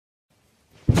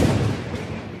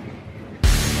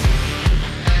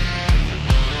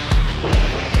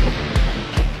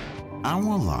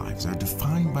Our lives are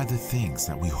defined by the things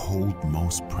that we hold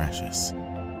most precious.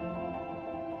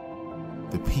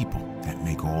 The people that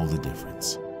make all the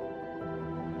difference.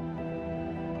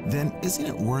 Then isn't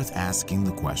it worth asking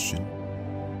the question,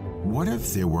 what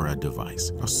if there were a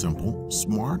device, a simple,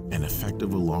 smart, and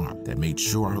effective alarm that made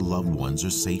sure our loved ones are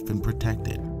safe and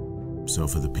protected? So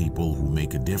for the people who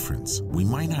make a difference, we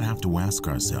might not have to ask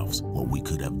ourselves what we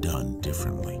could have done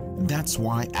differently. That's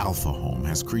why Alphahom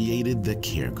has created the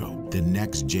CareGo, the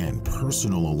next-gen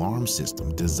personal alarm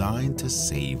system designed to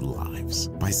save lives.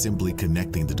 By simply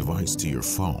connecting the device to your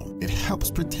phone, it helps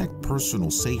protect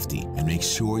personal safety and make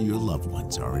sure your loved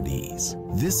ones are at ease.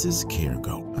 This is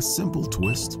CareGo, a simple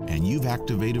twist, and you've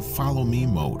activated Follow Me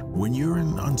mode when you're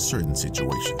in uncertain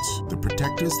situations. The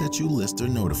protectors that you list are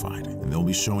notified, and they'll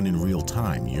be shown in real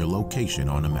time your location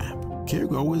on a map.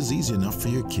 CareGo is easy enough for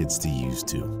your kids to use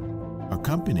too,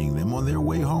 accompanying them on their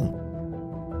way home,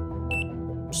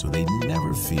 so they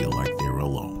never feel like they're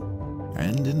alone.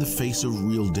 And in the face of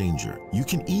real danger, you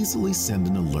can easily send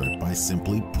an alert by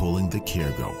simply pulling the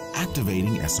CareGo.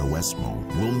 Activating SOS mode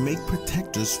will make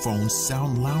protectors' phones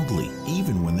sound loudly,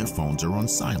 even when their phones are on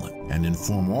silent, and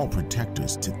inform all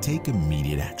protectors to take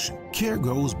immediate action.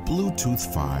 CareGo's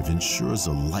Bluetooth 5 ensures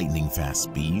a lightning-fast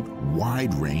speed,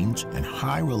 wide range, and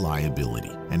high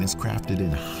reliability, and is crafted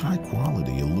in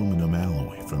high-quality aluminum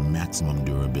alloy for maximum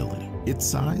durability. Its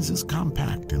size is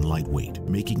compact and lightweight,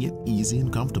 making it easy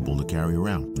and comfortable to carry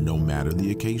around, no matter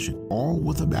the occasion, all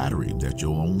with a battery that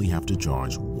you'll only have to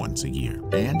charge once a year.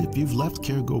 And if you've left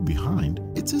CareGo behind,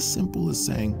 it's as simple as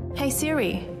saying, "Hey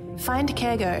Siri, find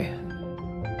CareGo."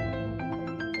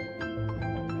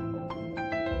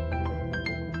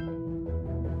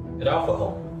 At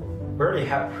Alphahom, we already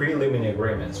have preliminary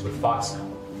agreements with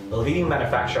Foxconn, the leading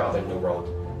manufacturer out there in the world,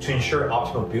 to ensure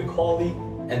optimal build quality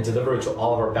and delivery to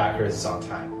all of our backers on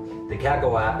time. The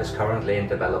CareGo app is currently in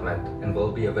development and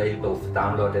will be available for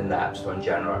download in the App Store in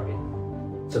January.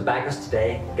 So backers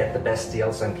today, get the best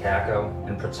deals on CareGo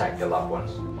and protect your loved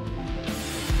ones.